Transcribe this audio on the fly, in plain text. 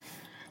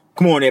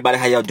Come on, everybody.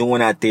 How y'all doing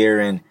out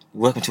there? And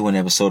welcome to an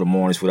episode of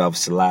Mornings with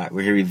Officer Lot.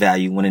 We're here to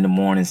value winning in the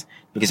mornings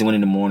because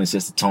winning in the mornings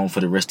sets the tone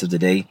for the rest of the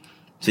day.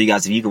 So you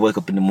guys, if you can wake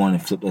up in the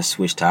morning and flip that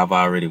switch to I've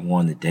already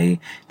won the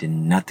day,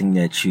 then nothing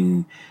that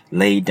you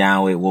laid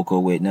down with, woke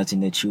up with,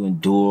 nothing that you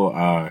endure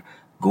are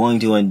going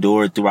to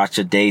endure throughout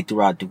your day,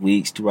 throughout the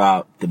weeks,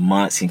 throughout the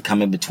months, and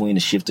come in between the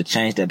shift to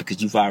change that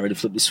because you've already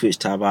flipped the switch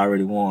to I've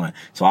already won.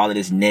 So all of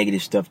this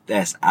negative stuff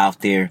that's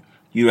out there,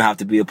 you don't have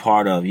to be a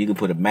part of. You can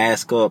put a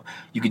mask up.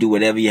 You can do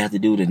whatever you have to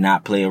do to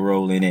not play a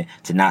role in it,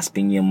 to not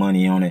spend your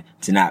money on it,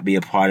 to not be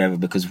a part of it.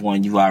 Because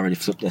one, you already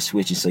flipped that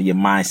switch. And so your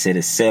mindset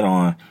is set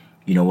on,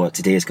 you know what,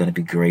 today is going to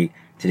be great.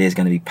 Today is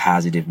going to be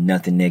positive.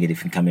 Nothing negative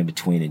can come in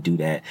between and do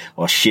that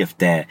or shift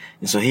that.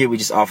 And so here we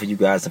just offer you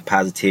guys some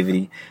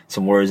positivity,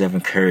 some words of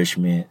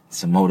encouragement,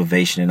 some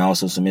motivation, and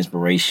also some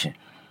inspiration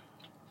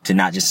to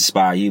not just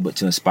inspire you, but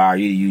to inspire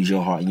you to use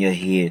your heart and your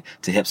head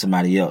to help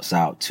somebody else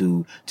out,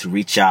 to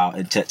reach out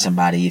and touch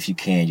somebody if you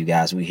can, you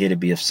guys. We're here to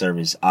be of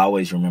service.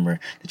 Always remember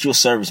that you're a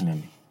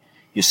serviceman.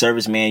 You're a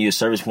serviceman, you're a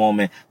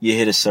servicewoman. You're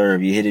here to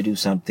serve. You're here to do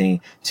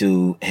something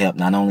to help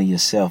not only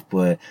yourself,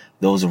 but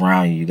those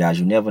around you, you guys.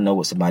 You never know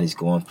what somebody's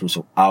going through.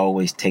 So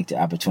always take the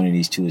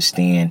opportunities to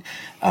extend,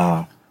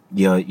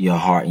 your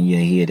heart and your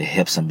head to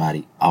help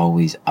somebody.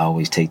 Always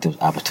take those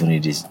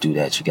opportunities to do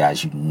that, you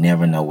guys. You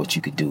never know what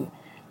you could do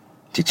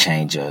to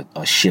change or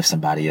shift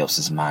somebody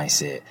else's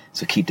mindset.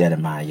 So keep that in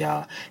mind,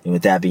 y'all. And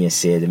with that being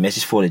said, the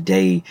message for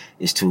today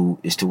is to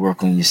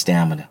work on your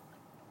stamina.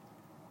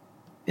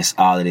 It's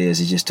all it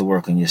is just to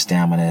work on your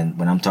stamina. And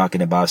when I'm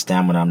talking about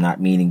stamina, I'm not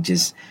meaning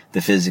just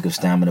the physical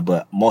stamina,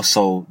 but more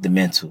so the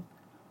mental.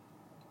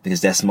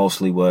 Because that's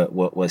mostly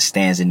what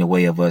stands in the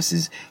way of us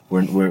is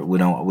we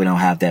don't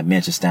have that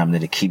mental stamina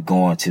to keep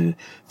going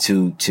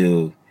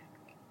to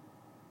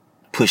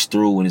push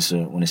through when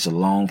it's a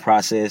long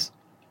process.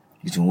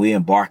 Because when we're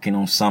embarking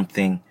on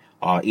something,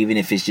 or even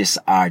if it's just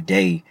our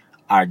days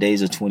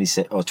are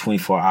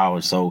 24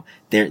 hours. So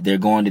they're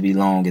going to be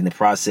long, and the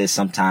process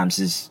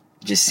sometimes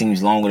just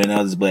seems longer than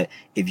others. But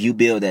if you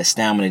build that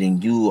stamina,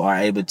 then you are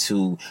able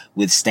to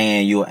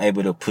withstand, you're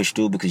able to push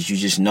through because you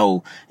just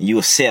know and you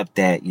accept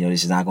that,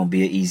 this is not going to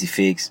be an easy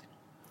fix.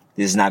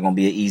 This is not going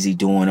to be an easy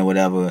doing or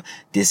whatever.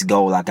 This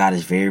goal I got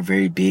is very,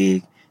 very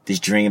big. This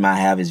dream I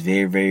have is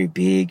very, very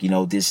big.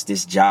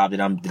 This job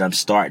that I'm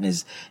starting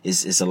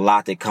is a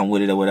lot that come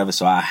with it or whatever.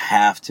 So I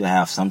have to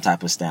have some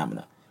type of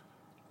stamina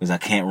because I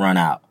can't run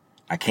out.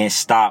 I can't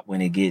stop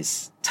when it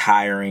gets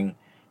tiring,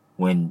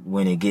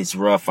 when it gets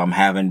rough. I'm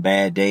having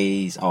bad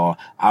days, or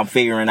I'm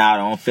figuring out,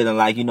 or I'm feeling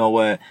like,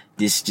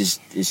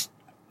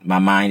 my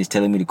mind is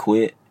telling me to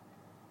quit.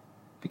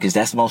 Because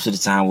that's most of the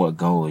time what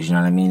goes, you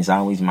know what I mean? It's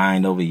always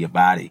mind over your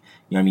body.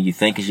 You know what I mean? You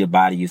think it's your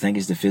body, you think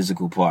it's the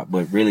physical part,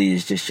 but really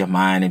it's just your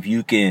mind. If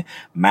you can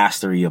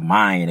master your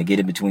mind and get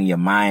in between your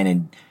mind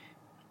and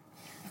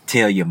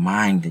tell your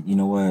mind that, you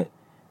know what,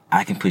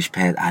 I can push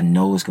past, I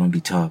know it's going to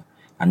be tough.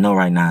 I know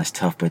right now it's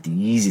tough, but the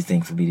easy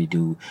thing for me to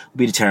do would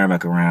be to turn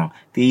back around.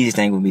 The easy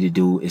thing for me to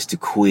do is to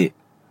quit.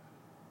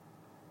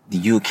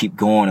 You'll keep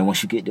going, and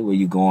once you get to where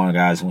you're going,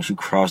 guys, once you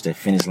cross that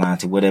finish line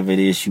to whatever it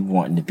is you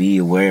want to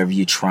be or wherever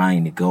you're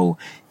trying to go,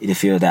 it'll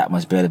feel that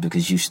much better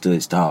because you stood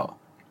tall.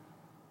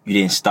 You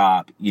didn't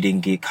stop. You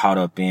didn't get caught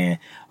up in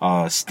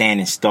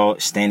standing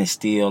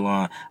still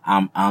on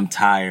I'm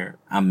tired.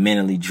 I'm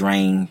mentally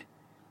drained.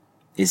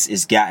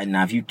 It's gotten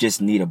now. If you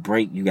just need a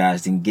break, you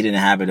guys, then get in the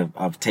habit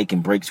of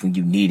taking breaks when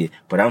you need it.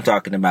 But I'm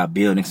talking about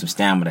building some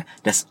stamina.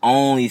 That's the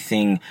only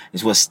thing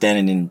is what's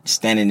standing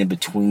in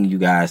between you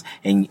guys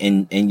and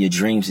your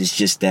dreams. Is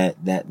just that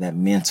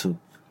mental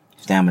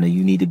stamina.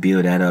 You need to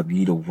build that up. You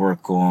need to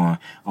work on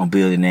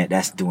building that.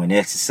 That's doing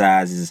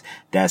exercises.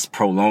 That's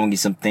prolonging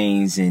some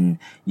things, and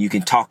you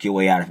can talk your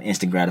way out of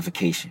instant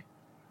gratification.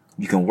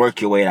 You can work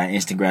your way out of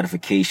instant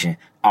gratification.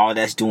 All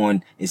that's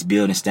doing is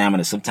building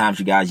stamina. Sometimes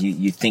you guys,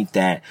 you think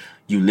that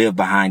you live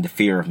behind the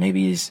fear of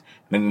maybe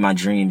my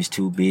dream is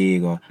too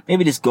big, or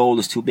maybe this goal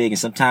is too big. And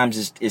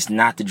sometimes it's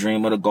not the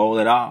dream or the goal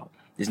at all.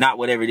 It's not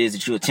whatever it is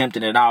that you're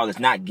attempting at all. It's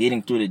not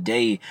getting through the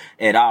day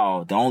at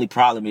all. The only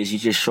problem is you're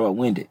just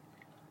short-winded.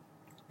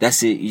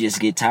 That's it. You just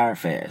get tired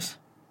fast.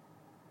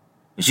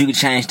 But you can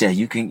change that.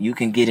 You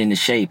can get into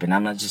shape. And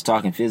I'm not just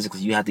talking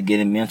physically. You have to get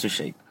in mental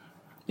shape.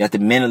 You have to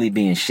mentally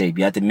be in shape.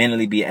 You have to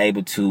mentally be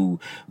able to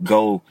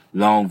go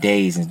long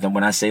days. And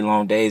when I say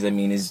long days, I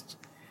mean it's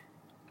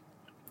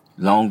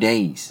long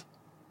days,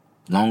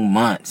 long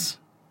months,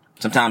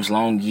 sometimes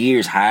long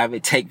years, however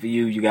it take for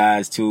you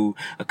guys to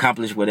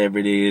accomplish whatever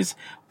it is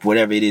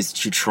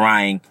that you're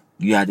trying.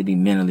 You have to be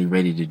mentally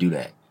ready to do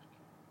that.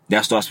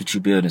 That starts with you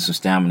building some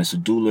stamina. So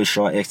do little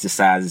short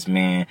exercises,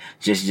 man.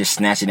 Just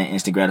snatching that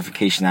instant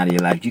gratification out of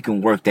your life. You can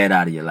work that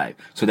out of your life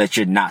so that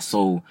you're not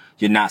so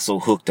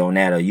hooked on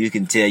that. Or you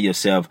can tell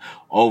yourself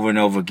over and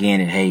over again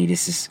that, hey,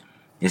 this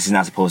is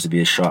not supposed to be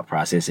a short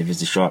process. If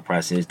it's a short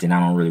process, then I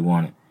don't really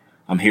want it.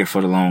 I'm here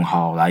for the long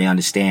haul. I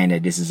understand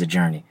that this is a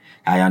journey.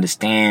 I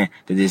understand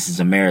that this is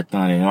a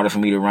marathon. In order for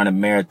me to run a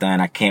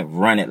marathon, I can't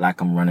run it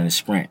like I'm running a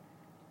sprint.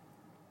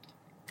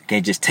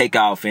 Can't just take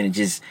off and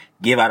just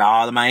give out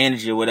all of my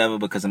energy or whatever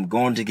because I'm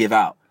going to give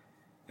out.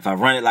 If I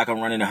run it like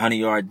I'm running a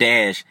 100-yard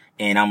dash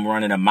and I'm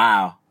running a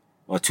mile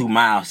or 2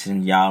 miles,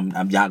 and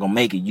I'm not gonna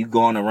make it, you're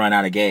going to run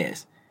out of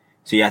gas.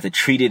 So you have to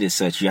treat it as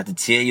such. You have to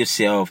tell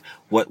yourself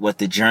what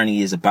the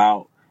journey is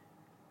about,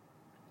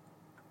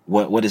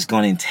 what it's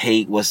going to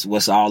take,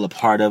 what's all a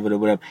part of it or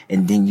whatever,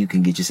 and then you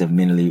can get yourself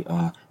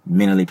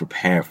mentally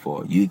prepared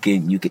for it. You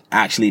can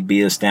actually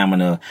build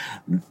stamina,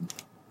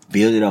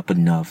 build it up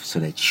enough so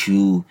that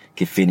you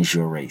can finish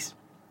your race,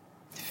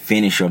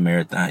 finish your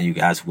marathon, you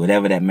guys,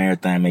 whatever that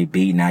marathon may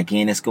be. Now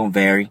again, it's going to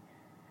vary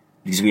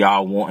because we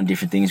all wanting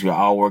different things. We're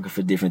all working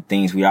for different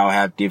things. We all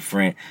have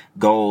different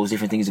goals,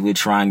 different things that we're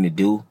trying to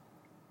do.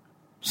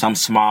 Some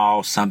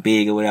small, some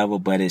big or whatever,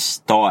 but it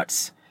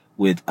starts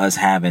with us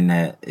having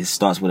that. It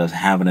starts with us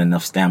having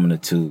enough stamina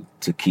to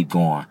keep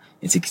going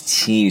and to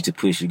continue to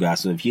push, you guys.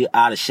 So if you're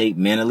out of shape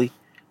mentally,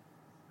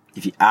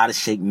 you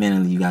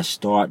guys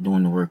start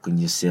doing the work on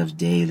yourselves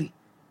daily.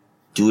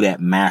 Do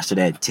that, master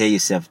that, tell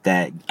yourself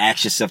that,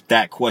 ask yourself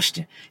that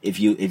question. If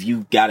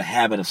you got a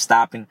habit of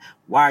stopping,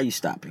 why are you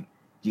stopping?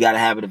 You got a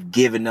habit of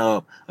giving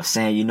up, of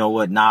saying, you know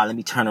what, nah, let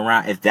me turn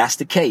around. If that's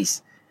the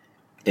case,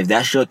 if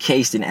that's your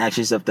case, then ask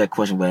yourself that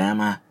question, but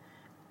am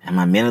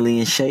I mentally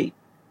in shape?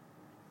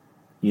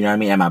 You know what I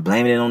mean? Am I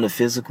blaming it on the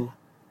physical?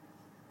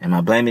 Am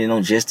I blaming it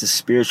on just the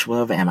spiritual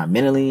of it? Am I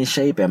mentally in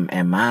shape? Am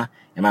I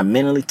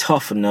mentally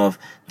tough enough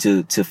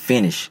to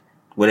finish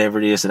whatever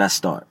it is that I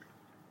start?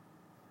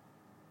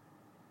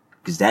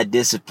 Because that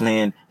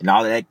discipline and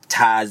all of that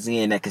ties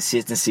in, that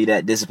consistency,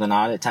 that discipline,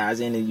 all that ties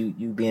in and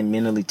you being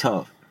mentally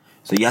tough.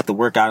 So you have to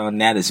work out on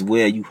that as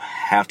well. You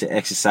have to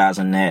exercise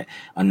on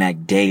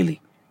that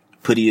daily.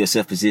 Putting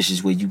yourself in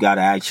positions where you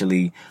gotta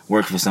actually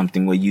work for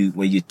something, where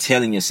you're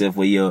telling yourself,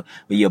 where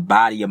your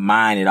body, your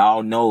mind, it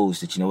all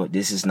knows that, you know what,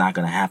 this is not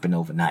gonna happen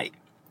overnight.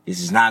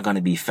 This is not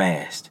gonna be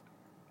fast.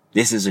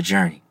 This is a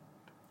journey.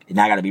 And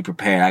I gotta be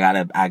prepared.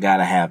 I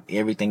gotta have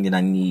everything that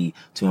I need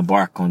to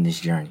embark on this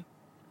journey.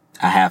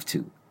 I have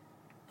to.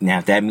 Now,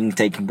 if that means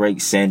taking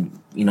breaks,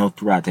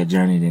 throughout that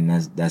journey,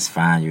 then that's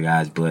fine, you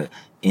guys. But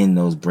in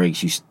those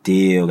breaks, you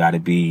still got to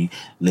be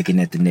looking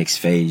at the next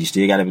phase. You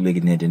still got to be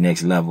looking at the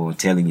next level and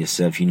telling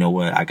yourself, you know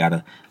what,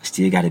 I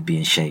still got to be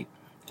in shape.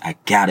 I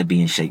got to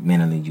be in shape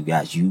mentally, you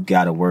guys. You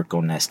got to work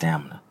on that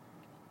stamina.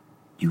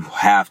 You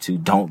have to.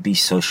 Don't be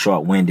so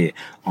short-winded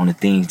on the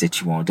things that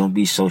you want. Don't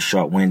be so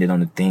short-winded on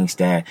the things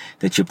that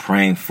you're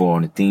praying for,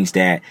 on the things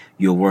that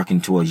you're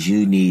working towards.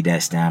 You need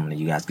that stamina,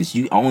 you guys, because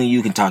only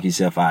you can talk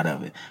yourself out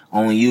of it.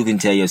 Only you can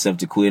tell yourself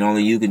to quit.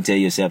 Only you can tell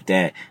yourself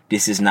that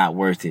this is not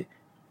worth it.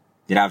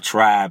 That I've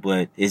tried,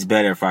 but it's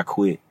better if I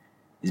quit.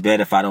 It's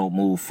better if I don't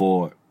move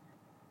forward.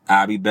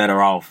 I'll be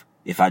better off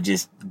if I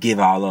just give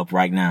all up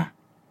right now.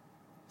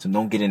 So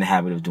don't get in the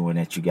habit of doing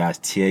that, you guys.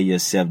 Tell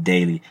yourself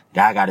daily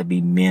that I got to be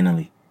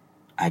mentally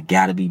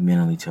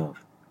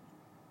tough.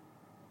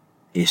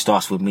 It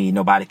starts with me.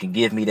 Nobody can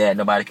give me that.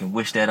 Nobody can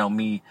wish that on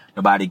me.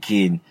 Nobody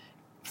can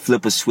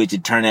flip a switch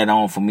and turn that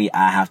on for me.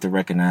 I have to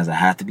recognize, I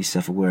have to be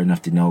self-aware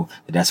enough to know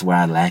that that's where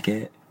I lack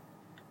at.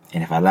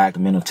 And if I lack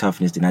mental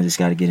toughness, then I just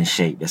got to get in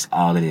shape. That's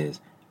all it is.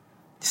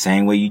 The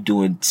same way you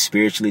do it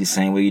spiritually, the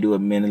same way you do it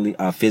mentally,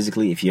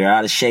 physically. If you're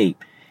out of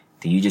shape,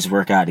 then you just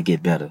work out to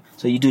get better.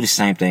 So you do the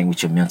same thing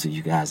with your mental,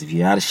 you guys. If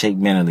you're out of shape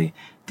mentally,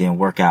 then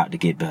work out to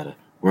get better.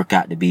 Work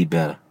out to be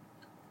better.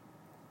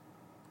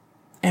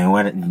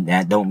 And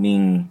that don't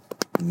mean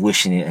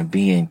wishing it and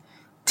being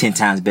 10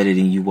 times better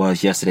than you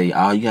was yesterday.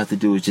 All you have to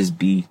do is just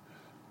be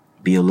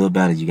a little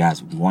better, you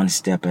guys, one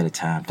step at a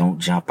time. Don't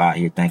jump out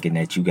here thinking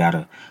that you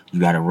gotta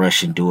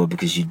rush and do it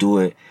because you do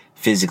it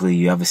physically.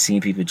 You ever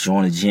seen people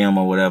join a gym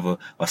or whatever,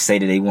 or say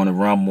that they want to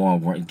run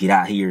more, and get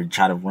out here and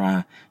try to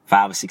run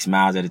 5 or 6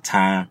 miles at a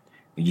time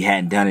when you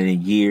hadn't done it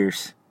in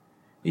years?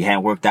 You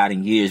hadn't worked out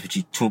in years, but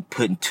you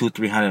putting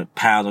 200-300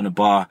 pounds on the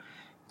bar.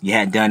 You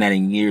hadn't done that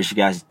in years. You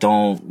guys,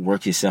 don't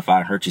work yourself out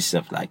and hurt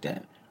yourself like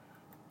that.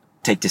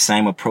 Take the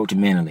same approach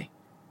mentally.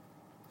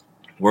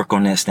 Work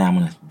on that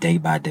stamina day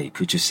by day.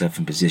 Put yourself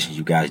in position.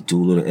 You guys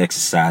do little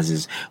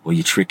exercises where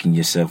you're tricking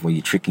yourself, where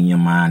you're tricking your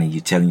mind, and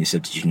you're telling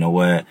yourself that, you know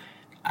what,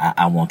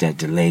 I want that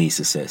delayed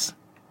success.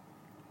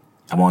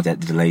 I want that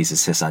delayed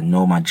success. I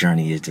know my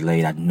journey is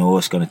delayed. I know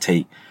it's going to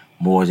take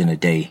more than a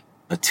day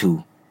or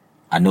two.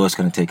 I know it's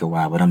going to take a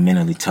while, but I'm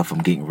mentally tough. I'm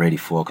getting ready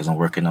for it because I'm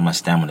working on my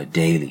stamina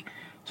daily.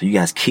 So you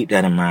guys keep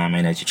that in mind,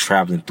 man, as you're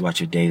traveling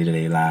throughout your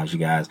day-to-day lives, you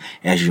guys,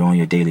 as you're on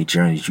your daily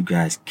journeys. You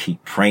guys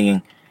keep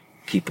praying,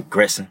 keep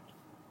progressing.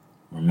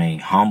 Remain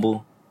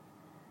humble.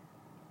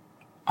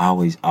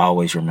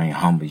 Always remain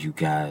humble, you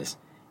guys.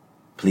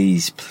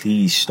 Please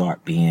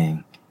start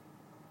being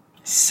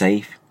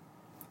safe,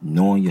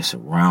 knowing your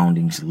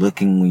surroundings,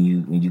 looking when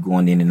you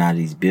going in and out of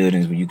these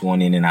buildings, when you're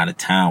going in and out of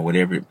town,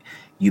 whatever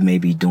you may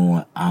be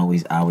doing.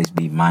 Always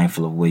be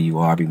mindful of where you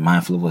are. Be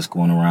mindful of what's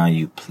going around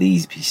you.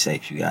 Please be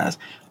safe, you guys.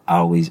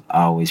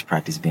 Always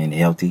practice being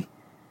healthy.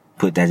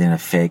 Put that in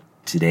effect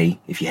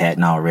today if you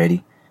hadn't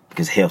already,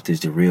 because health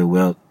is the real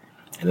wealth.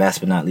 And last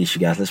but not least,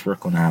 you guys, let's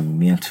work on our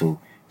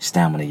mental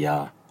stamina,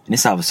 y'all. And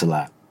it's obviously a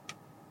lot.